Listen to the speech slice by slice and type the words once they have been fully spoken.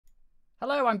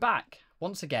Hello, I'm back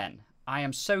once again. I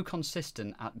am so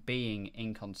consistent at being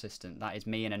inconsistent. That is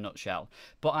me in a nutshell.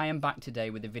 But I am back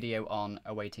today with a video on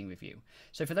awaiting review.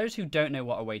 So for those who don't know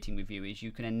what awaiting review is,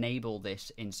 you can enable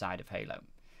this inside of Halo.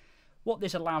 What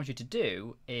this allows you to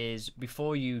do is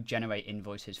before you generate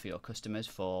invoices for your customers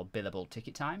for billable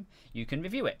ticket time, you can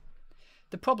review it.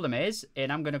 The problem is,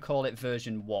 and I'm going to call it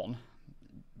version 1,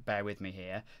 bear with me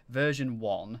here, version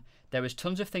 1, there was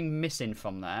tons of things missing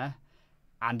from there,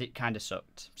 and it kind of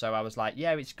sucked. So I was like,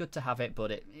 yeah, it's good to have it, but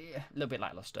a little bit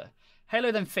lackluster.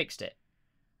 Halo then fixed it.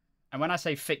 And when I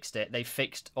say fixed it, they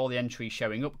fixed all the entries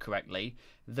showing up correctly.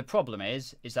 The problem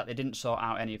is that they didn't sort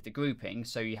out any of the grouping.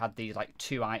 So you had these like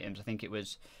two items. I think it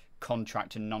was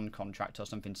contract and non-contract or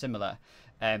something similar.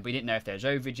 But we didn't know if there's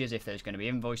overages, if there's going to be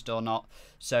invoiced or not.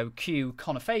 So Q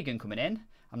Connor Fagan coming in.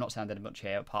 I'm not sounding much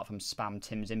here apart from spam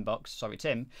Tim's inbox. Sorry,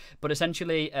 Tim. But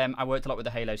essentially, I worked a lot with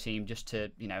the Halo team just to,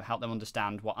 help them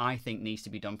understand what I think needs to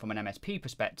be done from an MSP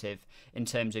perspective in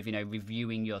terms of,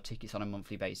 reviewing your tickets on a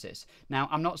monthly basis. Now,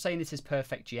 I'm not saying this is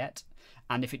perfect yet.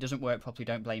 And if it doesn't work properly,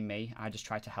 don't blame me. I just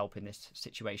try to help in this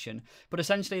situation. But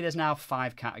essentially, there's now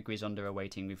 5 categories under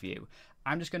awaiting review.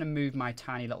 I'm just going to move my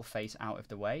tiny little face out of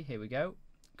the way. Here we go.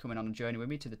 Coming on a journey with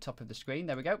me to the top of the screen.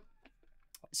 There we go.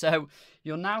 So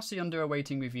you'll now see under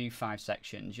awaiting review 5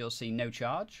 sections. You'll see no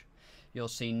charge, you'll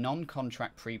see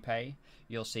non-contract prepay,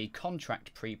 you'll see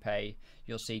contract prepay,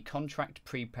 you'll see contract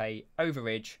prepay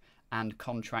overage, and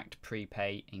contract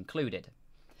prepay included.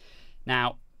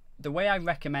 Now, the way I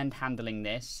recommend handling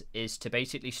this is to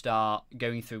basically start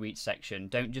going through each section.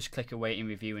 Don't just click awaiting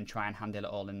review and try and handle it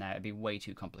all in there. It'd be way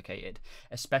too complicated,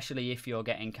 especially if you're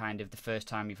getting kind of the first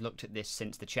time you've looked at this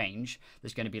since the change.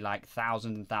 There's going to be like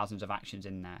thousands and thousands of actions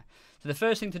in there. So the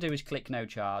first thing to do is click no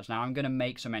charge. Now I'm going to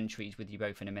make some entries with you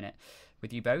both in a minute.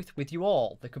 With you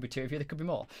all. There could be 2 of you, there could be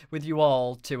more. With you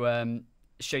all to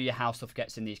show you how stuff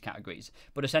gets in these categories.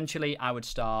 But essentially I would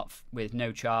start with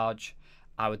no charge.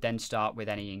 I would then start with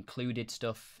any included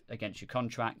stuff against your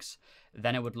contracts.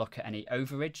 Then I would look at any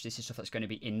overage. This is stuff that's going to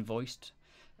be invoiced.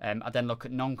 I'd then look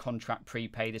at non-contract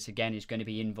prepay. This again is going to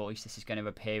be invoiced. This is going to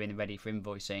appear in the ready for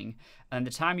invoicing. And the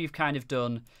time you've kind of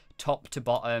done top to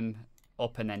bottom,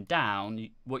 up and then down,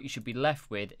 what you should be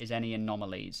left with is any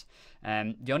anomalies.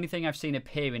 The only thing I've seen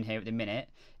appear in here at the minute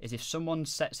is if someone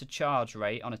sets a charge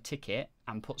rate on a ticket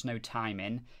and puts no time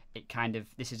in,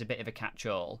 this is a bit of a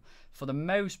catch-all. For the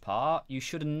most part, you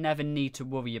should never need to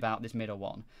worry about this middle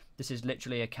one. This is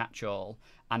literally a catch-all,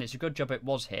 and it's a good job it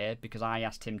was here because I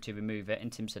asked him to remove it,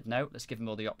 and Tim said no, let's give him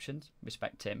all the options.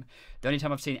 Respect Tim. The only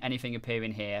time I've seen anything appear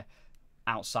in here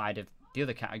outside of the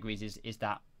other categories is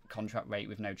that contract rate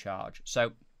with no charge.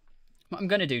 So what I'm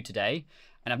going to do today,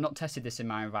 and I've not tested this in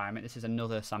my environment, this is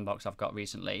another sandbox I've got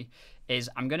recently, is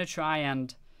I'm going to try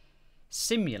and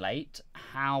simulate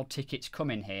how tickets come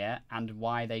in here and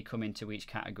why they come into each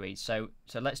category. So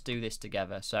let's do this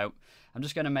together. So I'm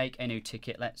just going to make a new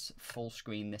ticket. Let's full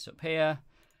screen this up here.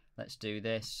 Let's do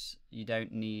this. You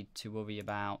don't need to worry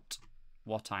about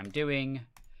what I'm doing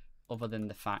other than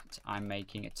the fact I'm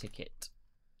making a ticket.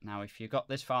 Now, if you got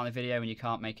this far in the video and you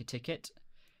can't make a ticket,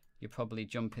 you're probably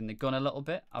jumping the gun a little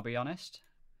bit, I'll be honest.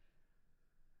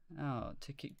 Oh,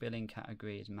 ticket billing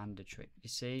category is mandatory. You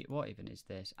see, what even is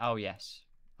this? Oh, yes.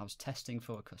 I was testing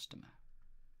for a customer.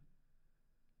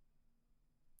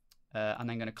 I'm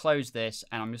then going to close this,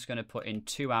 and I'm just going to put in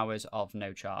 2 hours of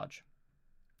no charge.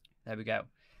 There we go.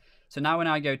 So now when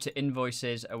I go to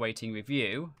invoices awaiting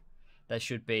review, there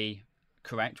should be,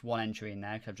 correct, 1 entry in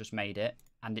there because I've just made it.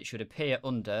 And it should appear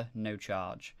under no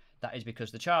charge. That is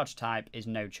because the charge type is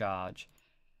no charge.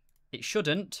 It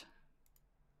shouldn't,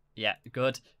 yeah,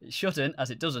 good. It shouldn't, as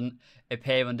it doesn't,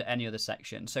 appear under any other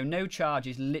section. So no charge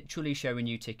is literally showing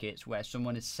you tickets where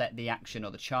someone has set the action or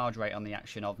the charge rate on the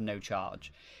action of no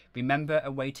charge. Remember,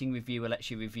 awaiting reviewer lets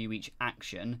you review each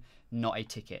action, not a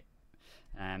ticket.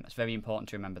 It's very important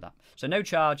to remember that. So no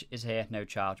charge is here, no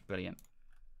charge, brilliant.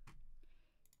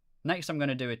 Next, I'm going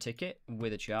to do a ticket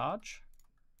with a charge.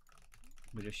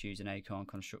 We're just using Acorn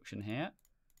Construction here.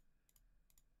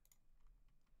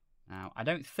 Now, I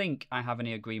don't think I have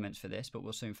any agreements for this, but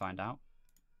we'll soon find out.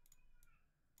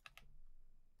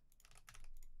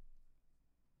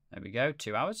 There we go,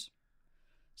 2 hours.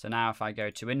 So now if I go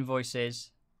to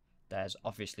invoices, there's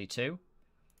obviously 2.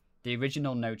 The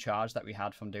original no charge that we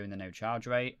had from doing the no charge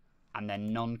rate, and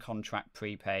then non-contract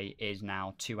prepay is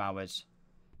now 2 hours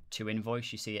to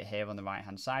invoice. You see it here on the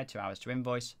right-hand side, 2 hours to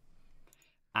invoice.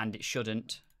 And it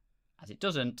shouldn't, as it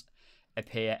doesn't,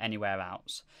 appear anywhere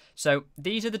else. So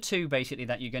these are the 2 basically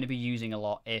that you're going to be using a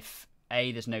lot if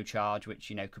A, there's no charge,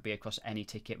 which could be across any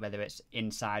ticket, whether it's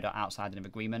inside or outside of an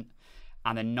agreement,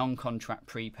 and a non-contract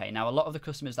prepay. Now, a lot of the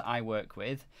customers that I work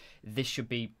with, this should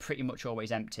be pretty much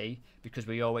always empty because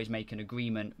we always make an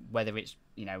agreement, whether it's,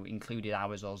 you know, included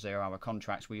hours or 0-hour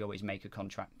contracts, we always make a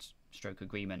contract stroke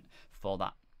agreement for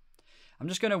that. I'm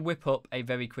just going to whip up a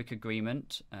very quick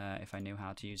agreement if I knew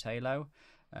how to use Halo.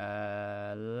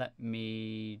 Let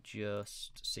me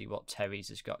just see what Terry's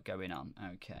has got going on.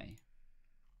 Okay.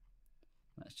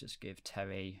 Let's just give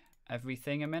Terry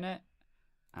everything a minute.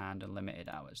 And unlimited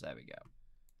hours. There we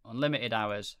go. Unlimited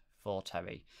hours for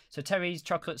Terry. So Terry's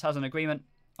Chocolates has an agreement.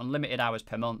 Unlimited hours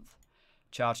per month.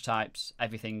 Charge types.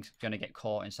 Everything's going to get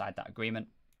caught inside that agreement.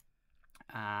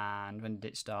 And when did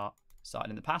it start?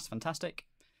 Started in the past. Fantastic.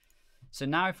 So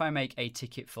now if I make a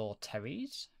ticket for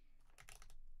Terry's.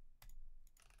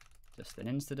 Just an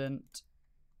incident.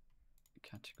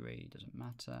 Category doesn't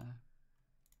matter.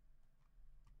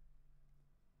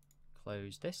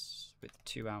 Close this with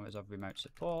 2 hours of remote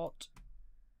support.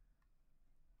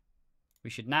 We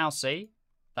should now see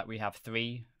that we have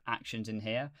 3 actions in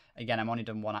here. Again, I'm only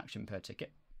done 1 action per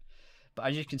ticket. But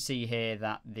as you can see here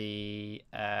that the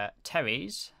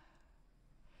Terry's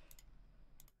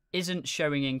isn't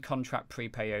showing in contract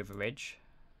prepay overage.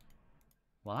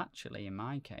 Well, actually, in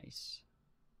my case,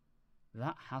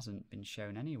 that hasn't been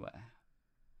shown anywhere.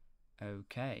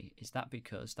 Okay, is that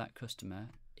because that customer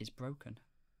is broken?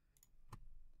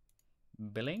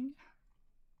 Billing?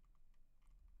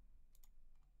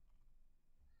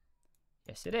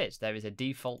 Yes, it is. There is a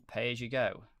default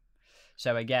pay-as-you-go.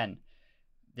 So again,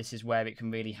 this is where it can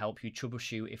really help you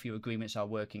troubleshoot if your agreements are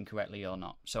working correctly or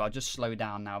not. So I'll just slow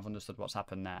down now. I've understood what's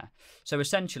happened there. So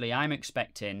essentially, I'm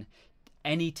expecting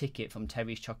any ticket from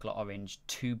Terry's Chocolate Orange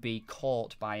to be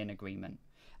caught by an agreement,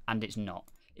 and it's not.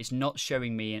 It's not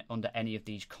showing me under any of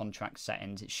these contract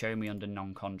settings. It's showing me under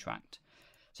non-contract.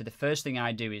 So the first thing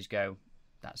I do is go,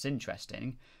 that's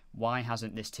interesting. Why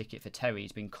hasn't this ticket for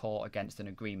Terry's been caught against an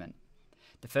agreement?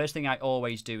 The first thing I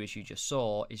always do, as you just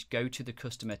saw, is go to the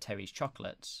customer Terry's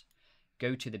Chocolates,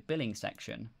 go to the billing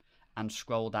section, and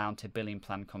scroll down to billing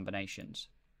plan combinations.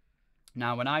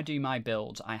 Now, when I do my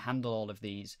builds, I handle all of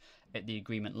these at the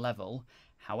agreement level.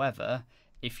 However,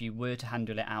 if you were to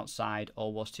handle it outside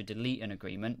or was to delete an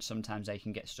agreement, sometimes they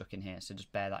can get stuck in here, so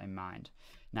just bear that in mind.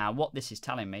 Now, what this is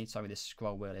telling me, sorry, this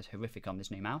scroll wheel is horrific on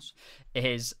this new mouse,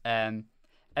 is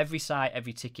every site,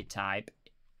 every ticket type,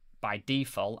 by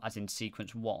default, as in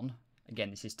sequence 1, again,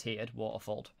 this is tiered,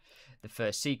 waterfalled, the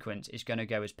first sequence is going to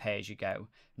go as pay-as-you-go.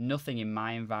 Nothing in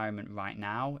my environment right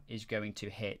now is going to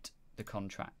hit the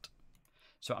contract.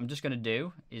 So what I'm just going to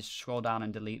do is scroll down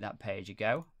and delete that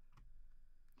pay-as-you-go.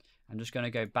 I'm just going to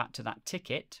go back to that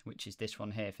ticket, which is this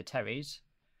one here for Terry's,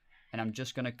 and I'm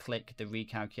just going to click the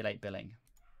recalculate billing.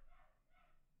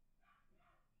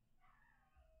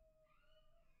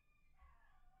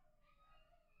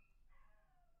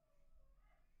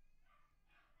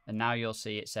 And now you'll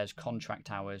see it says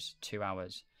contract hours, 2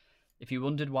 hours. If you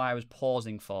wondered why I was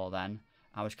pausing for then,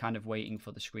 I was kind of waiting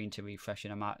for the screen to refresh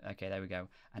and okay, there we go,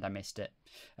 and I missed it.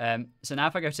 So now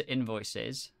if I go to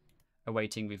Invoices,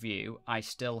 awaiting review, I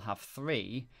still have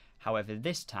 3. However,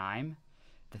 this time,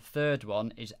 the third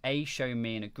one is A, showing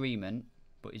me an agreement,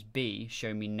 but is B,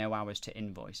 showing me no hours to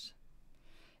invoice.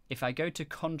 If I go to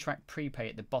contract prepay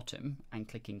at the bottom and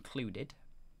click included,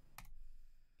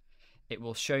 it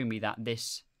will show me that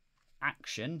this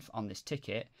action on this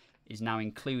ticket is now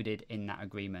included in that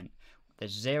agreement.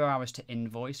 There's 0 hours to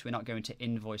invoice. We're not going to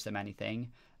invoice them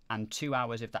anything. And 2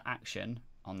 hours of the action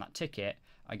on that ticket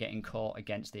are getting caught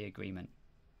against the agreement.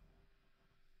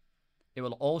 It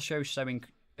will also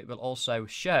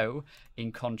show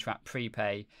in contract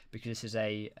prepay because this is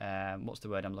a what's the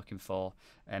word I'm looking for?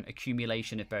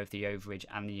 Accumulation of both the overage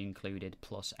and the included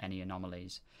plus any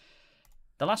anomalies.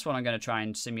 The last one I'm going to try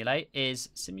and simulate is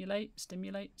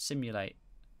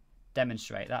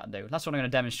demonstrate. That'll do. Last one I'm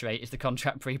going to demonstrate is the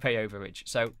contract prepay overage.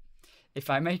 So if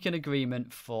I make an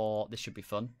agreement for, this should be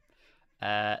fun.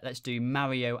 Let's do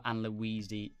Mario and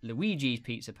Luigi's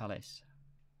Pizza Palace.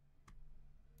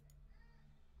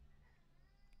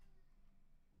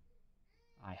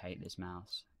 I hate this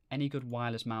mouse. Any good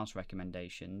wireless mouse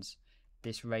recommendations?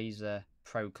 This Razer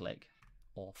Pro Click.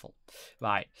 Awful.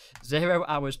 Right. 0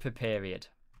 hours per period.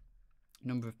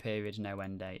 Number of periods, no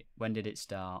end date. When did it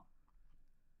start?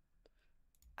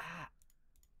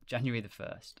 January the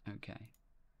 1st. Okay.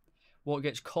 What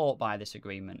gets caught by this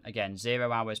agreement? Again,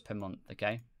 0 hours per month.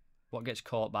 Okay. What gets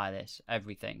caught by this?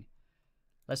 Everything.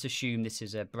 Let's assume this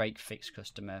is a break-fix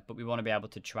customer, but we want to be able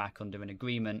to track under an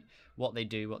agreement what they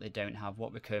do, what they don't have,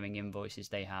 what recurring invoices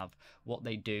they have, what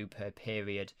they do per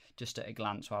period, just at a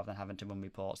glance rather than having to run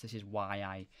reports. This is why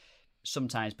I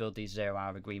sometimes build these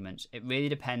 0-hour agreements. It really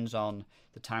depends on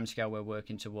the timescale we're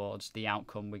working towards, the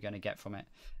outcome we're going to get from it.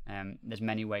 There's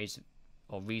many ways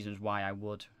or reasons why I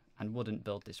would and wouldn't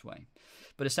build this way.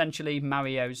 But essentially,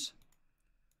 Mario's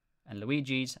and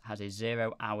Luigi's has a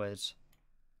 0 hours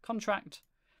contract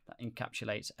that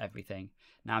encapsulates everything.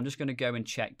 Now I'm just going to go and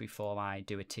check before I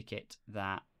do a ticket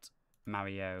that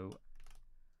Mario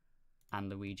and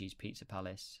Luigi's Pizza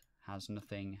Palace has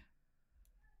nothing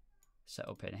set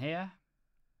up in here.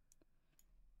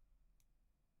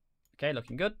 Okay,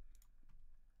 looking good.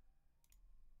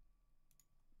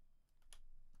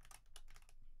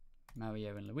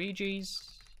 Mario and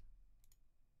Luigi's.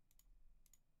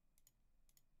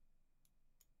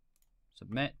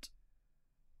 Submit.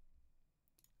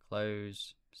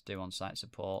 Close. Still on site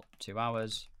support. 2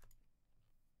 hours.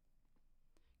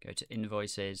 Go to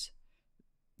invoices.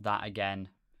 That again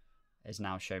has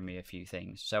now shown me a few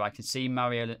things. So I can see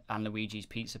Mario and Luigi's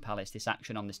Pizza Palace, this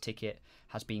action on this ticket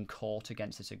has been caught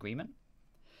against this agreement.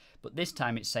 But this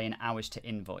time it's saying hours to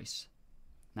invoice.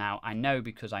 Now I know,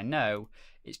 because I know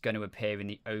it's going to appear in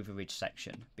the overage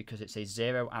section because it's a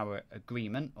 0-hour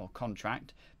agreement or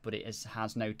contract, but it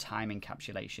has no time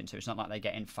encapsulation. So it's not like they're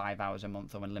getting 5 hours a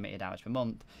month or unlimited hours per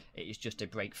month. It is just a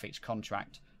break fix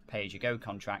contract, pay as you go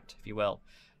contract, if you will,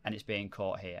 and it's being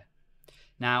caught here.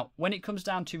 Now, when it comes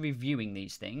down to reviewing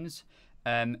these things,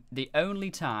 the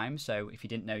only time, so if you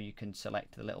didn't know, you can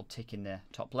select the little tick in the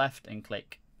top left and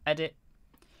click edit.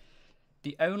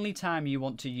 The only time you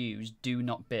want to use do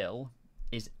not bill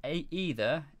is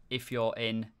either if you're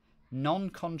in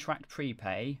non-contract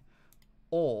prepay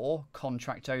or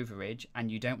contract overage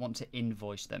and you don't want to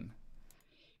invoice them.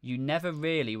 You never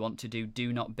really want to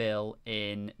do not bill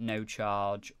in no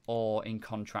charge or in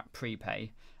contract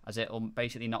prepay, as it will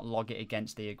basically not log it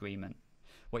against the agreement.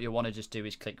 What you'll want to just do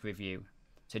is click review.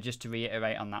 So just to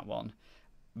reiterate on that one,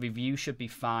 review should be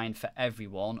fine for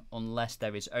everyone unless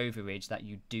there is overage that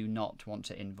you do not want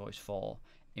to invoice for,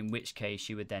 in which case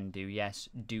you would then do yes,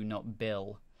 do not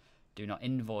bill, do not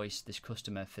invoice this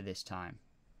customer for this time.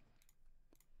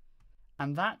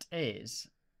 And that is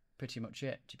pretty much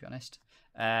it, to be honest.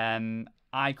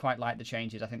 I quite like the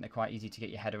changes. I think they're quite easy to get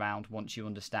your head around once you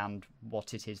understand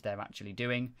what it is they're actually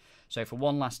doing. So for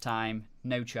one last time,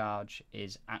 no charge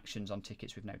is actions on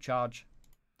tickets with no charge.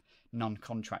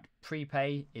 Non-contract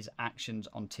prepay is actions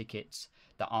on tickets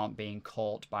that aren't being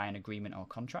caught by an agreement or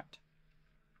contract.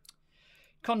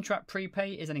 Contract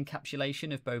prepay is an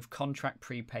encapsulation of both contract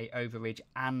prepay overage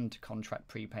and contract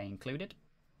prepay included.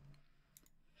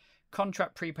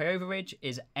 Contract prepay overage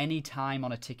is any time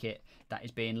on a ticket that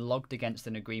is being logged against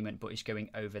an agreement but is going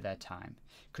over their time.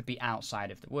 Could be outside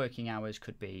of the working hours,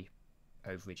 could be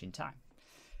overage in time.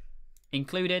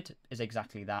 Included is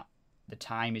exactly that. The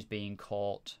time is being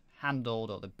caught, handled,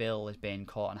 or the bill is being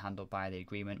caught and handled by the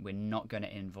agreement. We're not going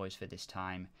to invoice for this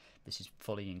time. This is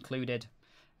fully included.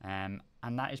 And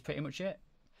that is pretty much it.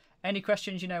 Any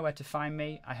questions, you know where to find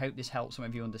me. I hope this helps some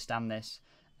of you understand this.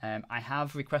 I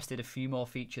have requested a few more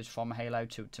features from Halo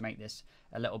to make this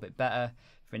a little bit better.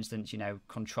 For instance, you know,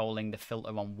 controlling the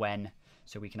filter on when,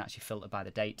 so we can actually filter by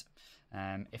the date.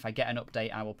 If I get an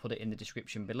update, I will put it in the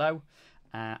description below.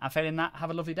 And failing that, have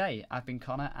a lovely day. I've been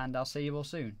Connor, and I'll see you all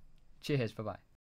soon. Cheers, bye-bye.